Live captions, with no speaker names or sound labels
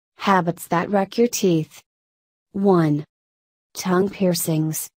Habits that wreck your teeth. 1. Tongue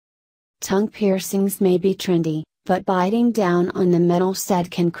piercings. Tongue piercings may be trendy, but biting down on the metal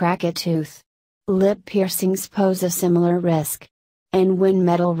stud can crack a tooth. Lip piercings pose a similar risk. And when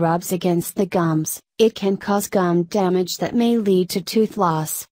metal rubs against the gums, it can cause gum damage that may lead to tooth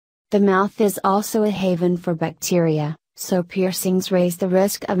loss. The mouth is also a haven for bacteria, so piercings raise the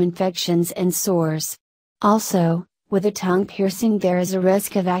risk of infections and sores. Also, with a tongue piercing there is a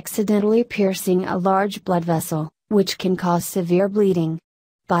risk of accidentally piercing a large blood vessel, which can cause severe bleeding.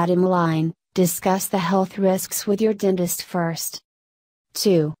 Bottom line, discuss the health risks with your dentist first.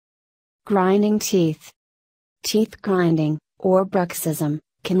 2. Grinding teeth. Teeth grinding, or bruxism,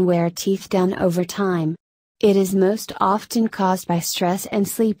 can wear teeth down over time. It is most often caused by stress and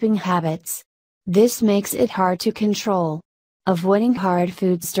sleeping habits. This makes it hard to control. Avoiding hard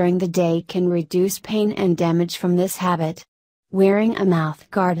foods during the day can reduce pain and damage from this habit. Wearing a mouth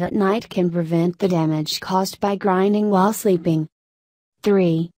guard at night can prevent the damage caused by grinding while sleeping.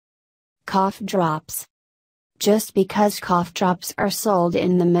 3. Cough drops. Just because cough drops are sold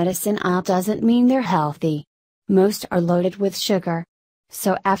in the medicine aisle doesn't mean they're healthy. Most are loaded with sugar.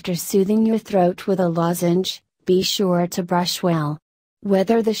 So after soothing your throat with a lozenge, be sure to brush well.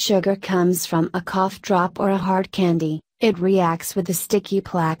 Whether the sugar comes from a cough drop or a hard candy, it reacts with the sticky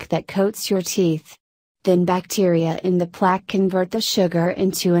plaque that coats your teeth. Then bacteria in the plaque convert the sugar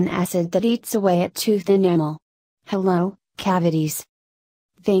into an acid that eats away at tooth enamel. Hello, cavities.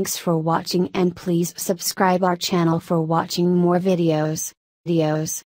 Thanks for watching and please subscribe our channel for watching more videos.